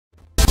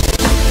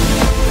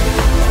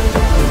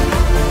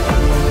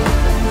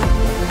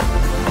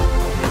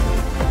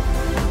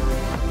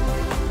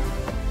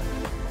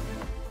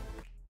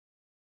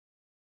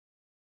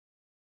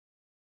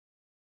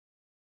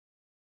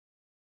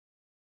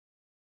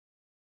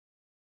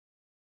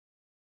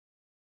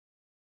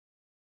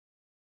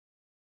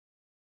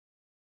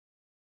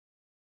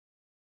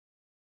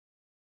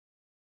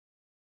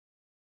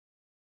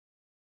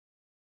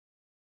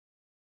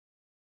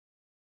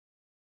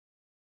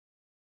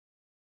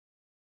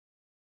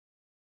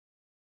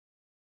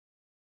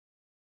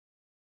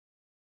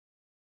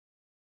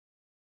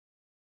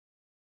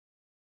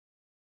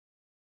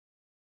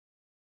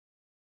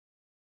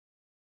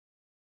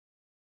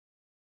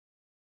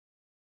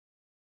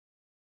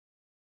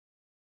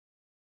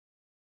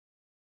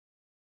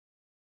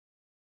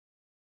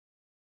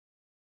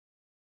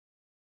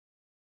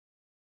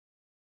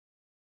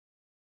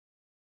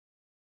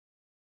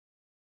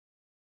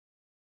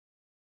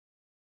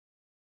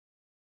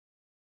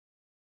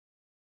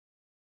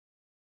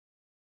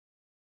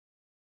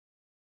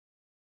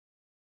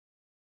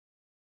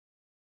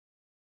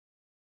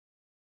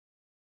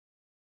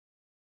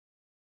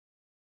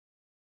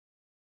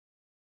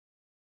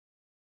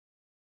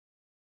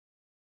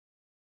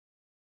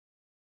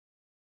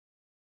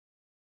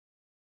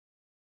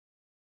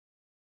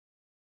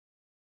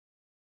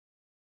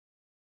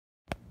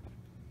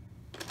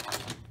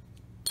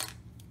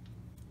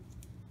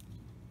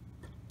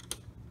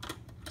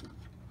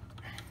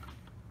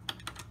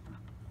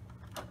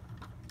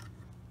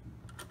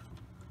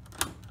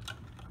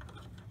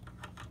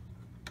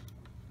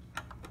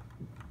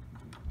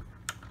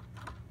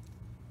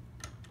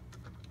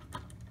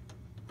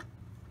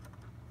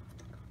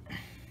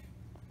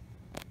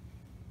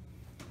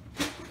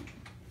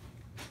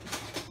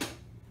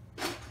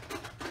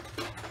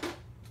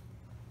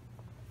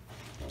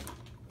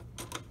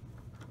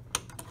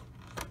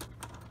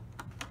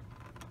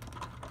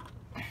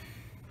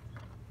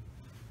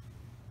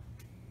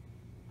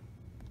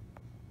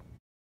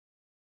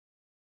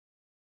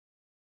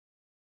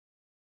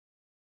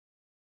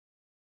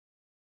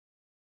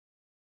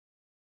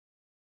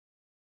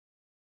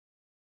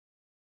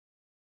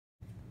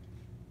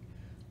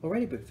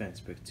Alrighty, big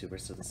fans, big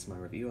tubers, so this is my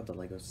review of the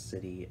LEGO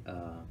City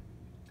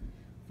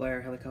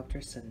fire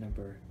helicopter set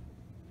number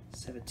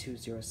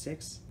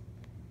 7206.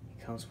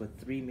 It comes with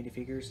 3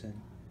 minifigures and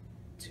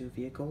 2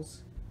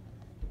 vehicles,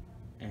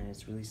 and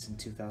it's released in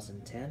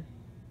 2010.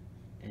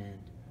 And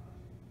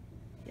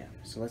yeah,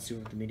 so let's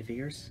do the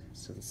minifigures.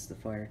 So this is the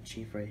fire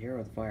chief right here,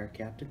 or the fire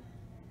captain,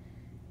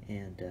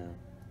 and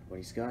what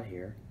he's got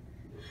here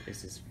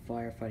is his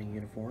firefighting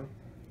uniform.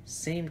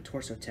 Same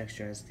torso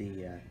texture as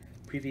the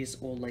previous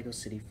old LEGO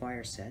City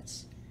fire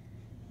sets,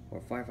 or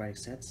firefighting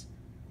sets.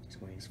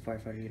 He's wearing his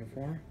firefighter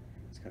uniform,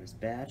 he's got his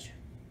badge,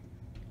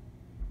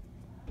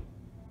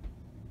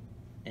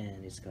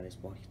 and he's got his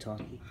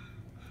walkie-talkie.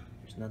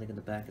 There's nothing in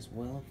the back as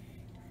well.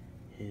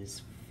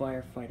 His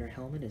firefighter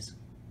helmet is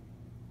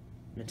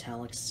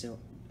metallic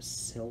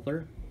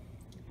silver,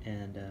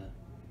 and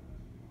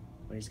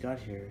what he's got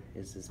here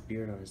is this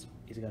beard on his,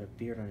 he's got a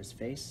beard on his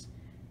face.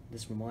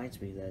 This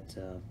reminds me that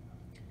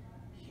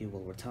he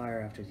will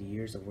retire after the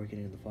years of working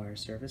in the fire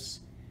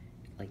service,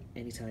 like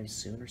anytime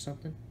soon or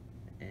something.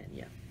 And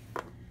yeah,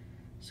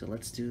 so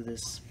let's do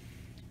this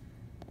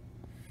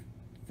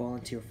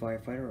volunteer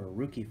firefighter, or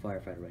rookie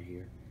firefighter right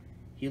here.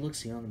 He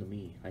looks young to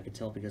me. I can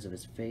tell because of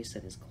his face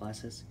and his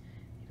glasses.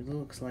 He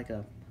looks like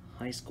a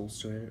high school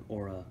student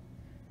or a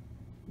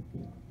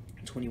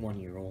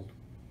 21-year-old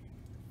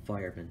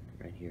fireman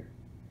right here.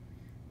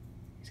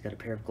 He's got a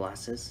pair of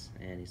glasses,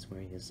 and he's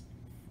wearing his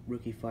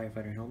rookie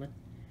firefighter helmet,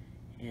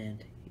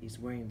 and he's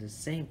wearing the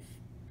same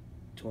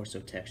torso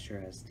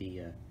texture as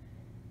the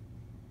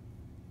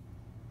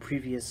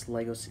previous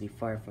LEGO City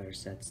firefighter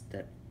sets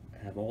that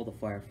have all the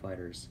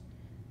firefighters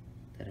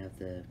that have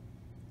the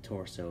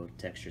torso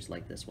textures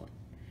like this one.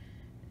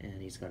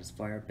 And he's got his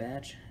fire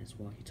badge, his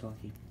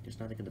walkie-talkie. There's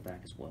nothing in the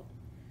back as well.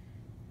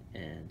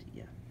 And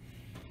yeah,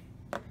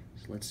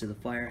 so let's do the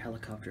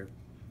firecopter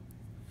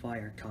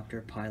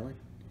pilot.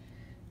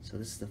 So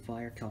this is the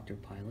firecopter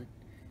pilot.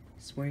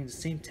 He's wearing the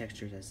same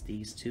textures as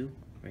these two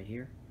right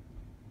here.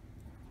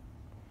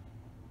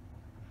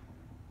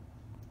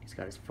 He's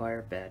got his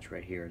fire badge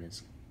right here in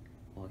his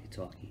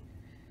walkie-talkie.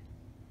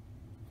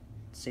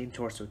 Same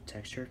torso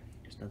texture.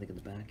 There's nothing in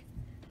the back.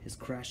 His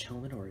crash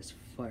helmet, or his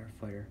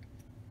firefighter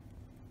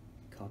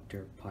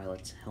copter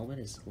pilot's helmet,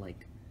 is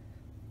like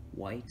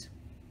white,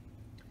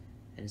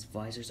 and his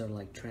visors are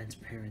like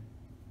transparent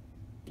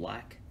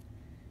black,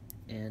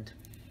 and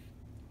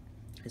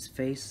his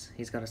face,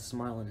 he's got a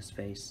smile on his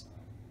face.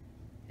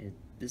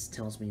 This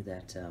tells me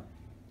that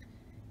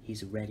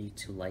he's ready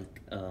to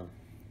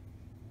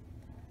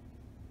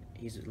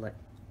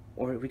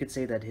or we could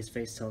say that his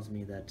face tells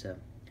me that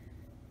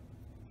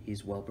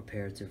he's well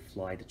prepared to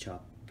fly the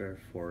chopper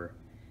for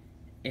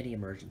any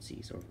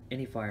emergencies, or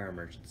any fire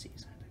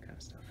emergencies, that kind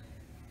of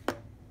stuff.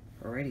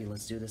 Alrighty,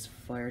 let's do this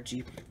fire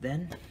jeep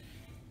then.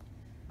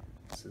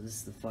 So this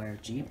is the fire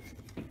jeep.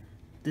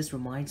 This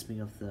reminds me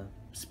of the,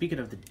 speaking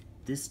of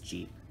this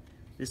jeep,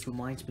 this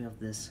reminds me of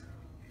this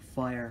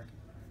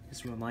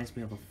reminds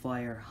me of a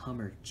fire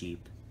Hummer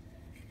jeep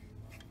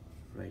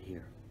right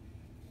here.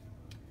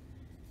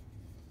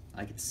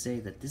 I could say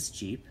that this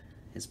jeep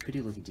is pretty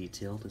looking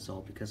detailed. It's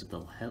all because of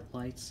the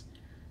headlights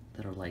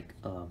that are like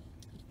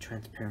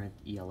transparent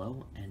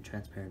yellow and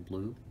transparent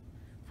blue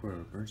for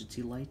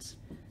emergency lights.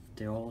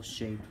 They're all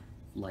shaped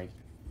like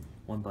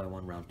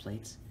 1x1 round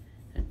plates,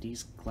 and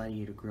these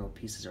gladiator grill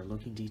pieces are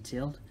looking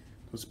detailed.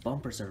 Those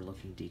bumpers are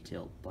looking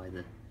detailed by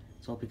the,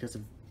 it's all because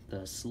of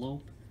the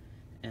slope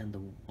and the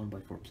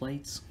 1x4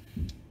 plates.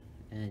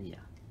 And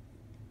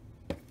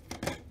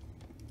yeah,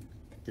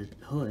 the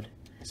hood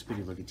is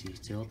pretty looking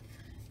detailed,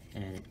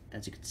 and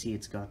as you can see,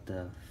 it's got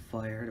the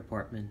fire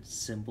department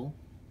symbol,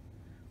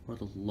 or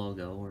the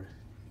logo, or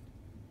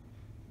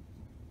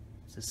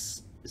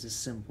is a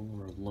symbol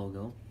or a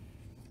logo.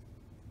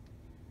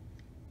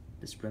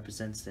 This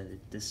represents that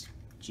this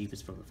Jeep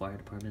is from the fire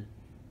department.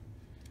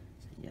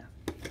 And yeah,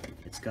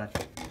 it's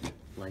got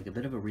like a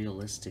bit of a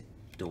realistic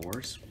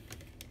doors,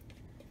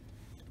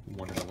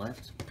 one on the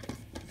left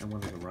and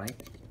one on the right.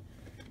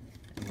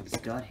 And what it's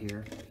got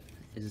here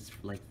is it's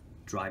like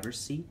driver's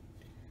seat.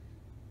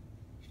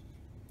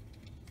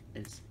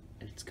 It's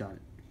got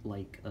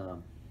like a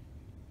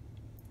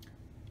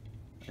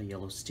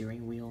yellow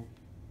steering wheel,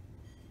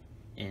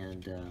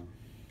 and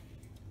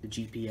the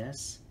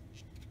GPS.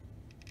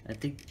 I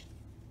think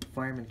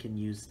firemen can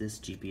use this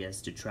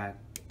GPS to track,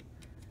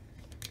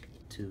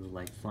 to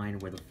like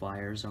find where the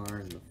fires are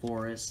in the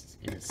forests,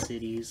 in the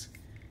cities,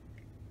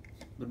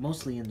 but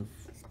mostly in the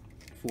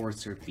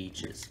forests or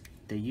beaches.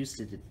 They used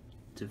it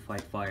to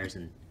fight fires,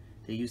 and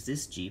they use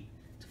this Jeep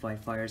to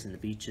fight fires in the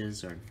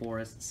beaches or in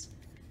forests,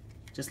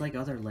 just like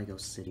other LEGO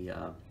City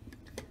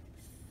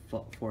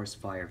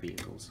forest fire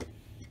vehicles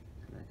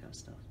and that kind of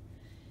stuff.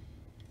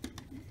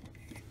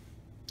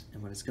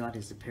 And what it's got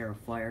is a pair of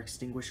fire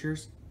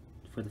extinguishers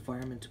for the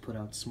firemen to put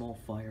out small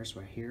fires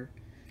right here.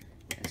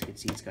 As you can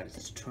see, it's got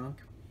its trunk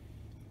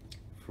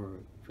for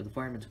the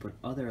firemen to put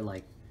other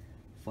like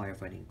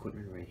firefighting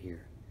equipment right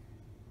here,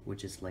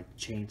 which is like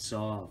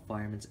chainsaw, a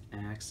fireman's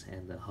axe,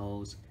 and the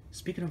hose.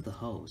 Speaking of the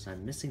hose,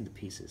 I'm missing the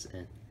pieces,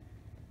 and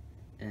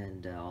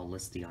and I'll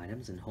list the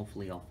items, and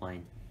hopefully I'll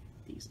find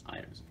these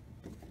items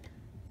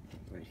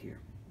right here.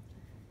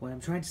 What I'm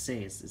trying to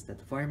say is that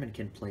the firemen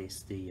can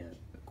place the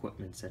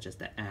equipment such as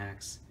the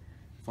axe,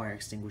 fire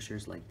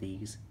extinguishers like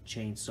these,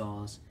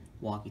 chainsaws,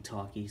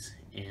 walkie-talkies,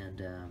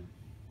 and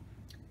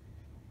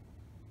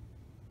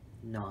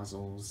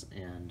nozzles,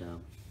 and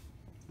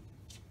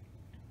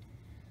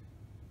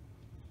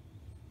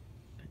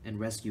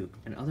rescue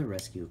and other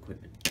rescue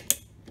equipment.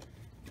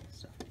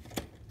 So,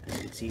 as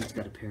you can see, it's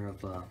got a pair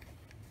of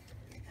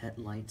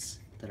headlights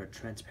that are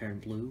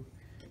transparent blue.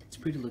 It's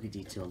pretty looking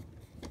detailed.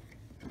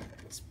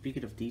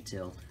 Speaking of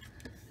detail,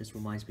 this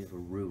reminds me of a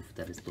roof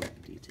that is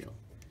looking detailed.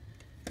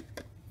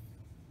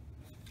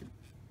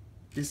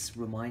 This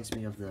still reminds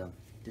me of the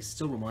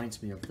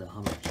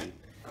Hummer Jeep,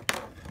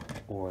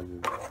 or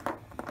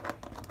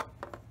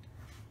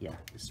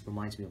this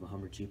reminds me of a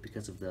Hummer Jeep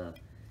because of the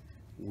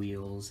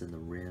wheels and the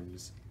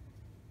rims.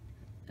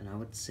 And I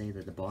would say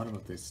that the bottom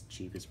of this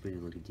Jeep is pretty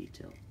looking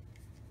detailed.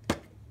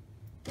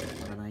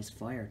 What a nice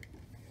fire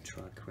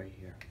truck right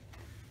here.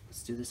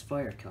 Let's do this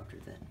fire copter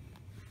then.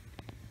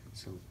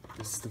 So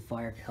this is the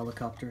fire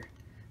helicopter.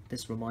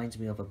 This reminds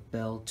me of a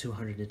Bell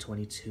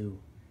 222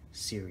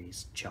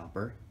 series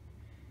chopper.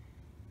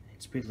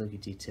 It's pretty looking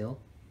detailed.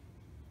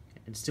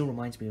 It still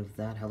reminds me of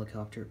that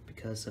helicopter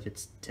because of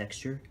its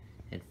texture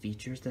and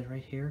features that are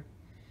right here.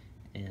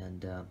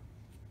 And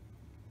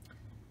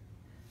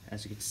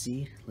as you can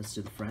see, let's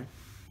do the front.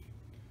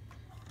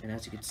 And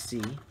as you can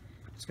see,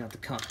 it's got the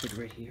cockpit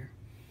right here.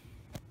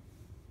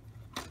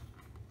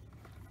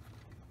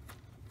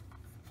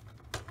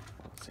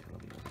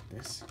 Let me look at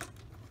this.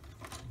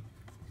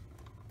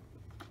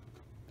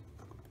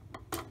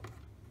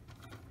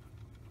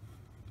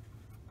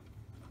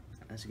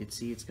 As you can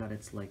see, it's got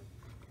its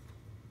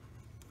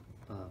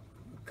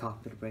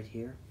cockpit right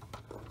here.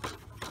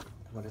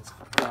 What it's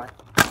got.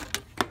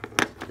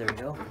 There we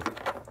go.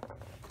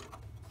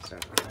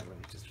 Sorry about that. Let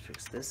me just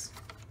fix this.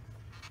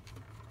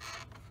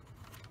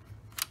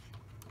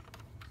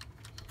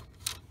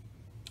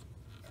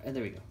 And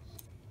there we go.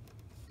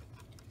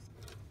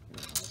 I'll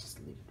just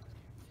leave it.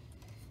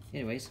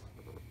 Anyways,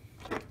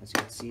 as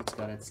you can see, it's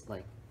got its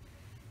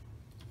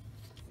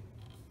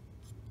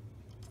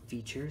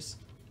features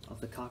of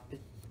the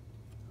cockpit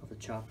of the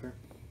chopper,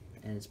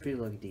 and it's pretty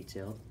looking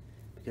detailed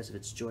because of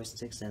its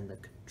joysticks and the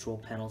control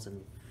panels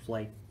and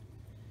flight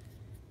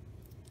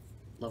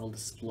level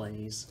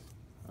displays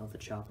of the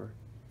chopper.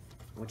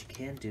 What you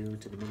can do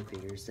to the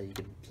minifigure is that you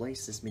can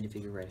place this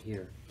minifigure right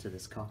here to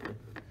this cockpit,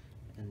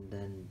 and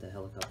then the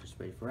helicopter is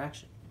ready for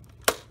action.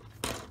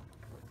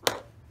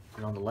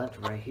 And on the left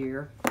right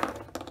here,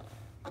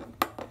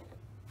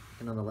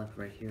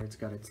 it's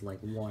got its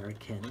water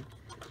cannon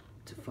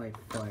to fight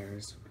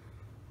fires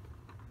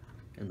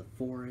in the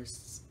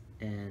forests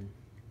and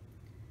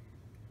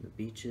the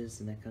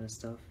beaches and that kind of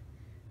stuff,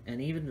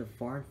 and even the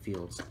farm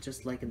fields,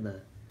 just like in the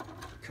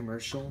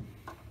commercial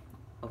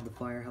of the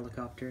fire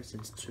helicopter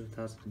since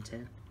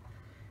 2010.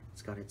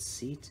 It's got its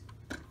seat,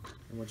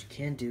 and what you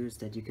can do is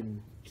that you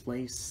can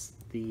place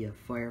the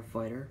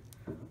firefighter,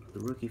 the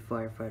rookie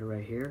firefighter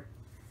right here,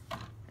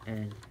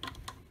 and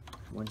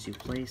once you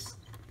place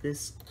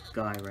this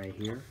guy right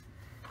here,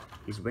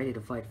 he's ready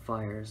to fight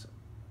fires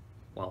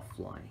while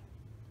flying.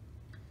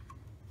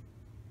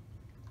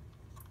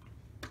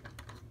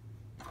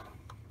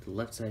 The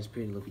left side is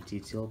pretty looking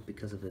detailed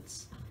because of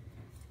its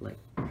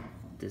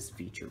this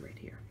feature right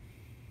here,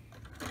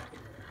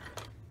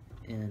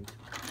 and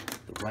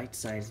the right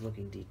side is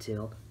looking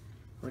detailed.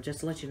 Well,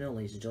 just to let you know,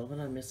 ladies and gentlemen,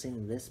 I'm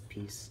missing this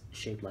piece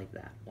shaped like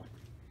that one.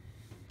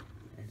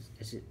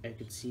 As I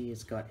can see,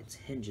 it's got its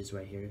hinges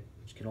right here,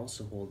 which can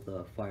also hold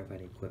the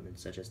firefighting equipment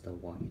such as the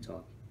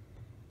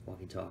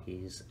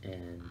walkie-talkies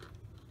and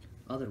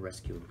other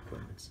rescue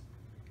equipment.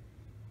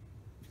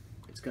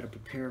 It's got a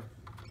pair of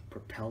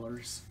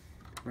propellers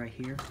right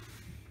here,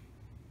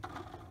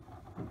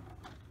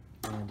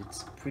 and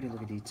it's pretty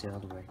looking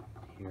detailed right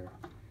here.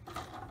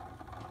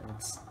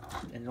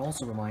 And it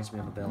also reminds me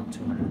of a Bell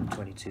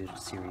 222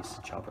 series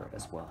chopper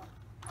as well.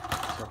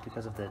 So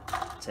because of the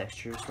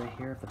textures right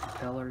here, the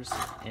propellers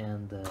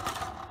and the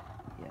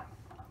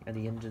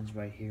engines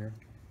right here,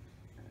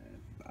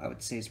 I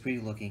would say it's pretty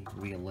looking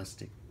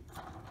realistic.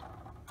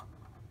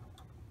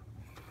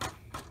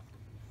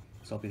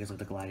 It's all because of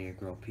the Gladiator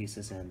Girl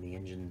pieces and the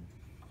engine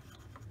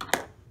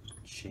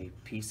shape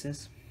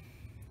pieces,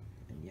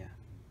 and that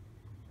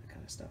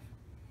kind of stuff.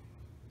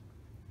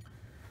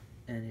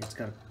 And it's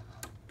got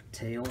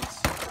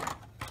tails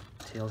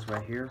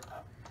right here.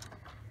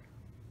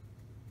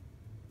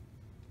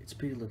 It's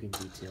pretty looking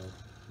detailed.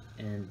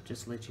 And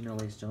just to let you know,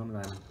 ladies and gentlemen,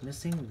 I'm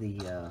missing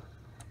the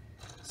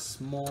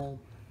small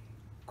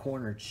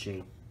cornered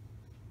shape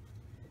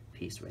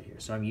piece right here,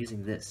 so I'm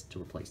using this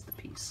to replace the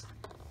piece.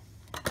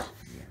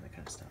 That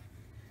kind of stuff.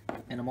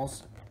 And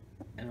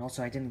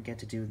also I didn't get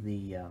to do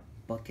the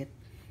bucket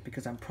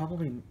because I'm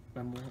probably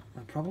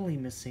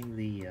missing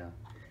the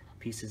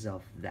pieces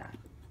of that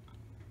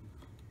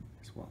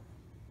as well.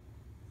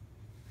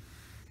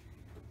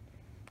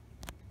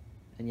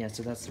 And yeah,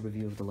 so that's the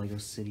review of the LEGO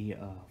City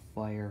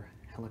fire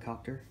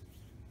helicopter.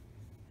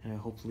 And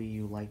hopefully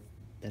you liked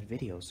that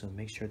video, so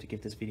make sure to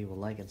give this video a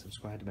like and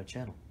subscribe to my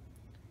channel.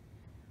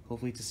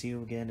 Hopefully to see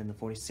you again in the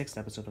 46th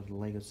episode of the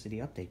LEGO City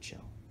Update Show.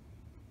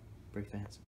 Brick fans.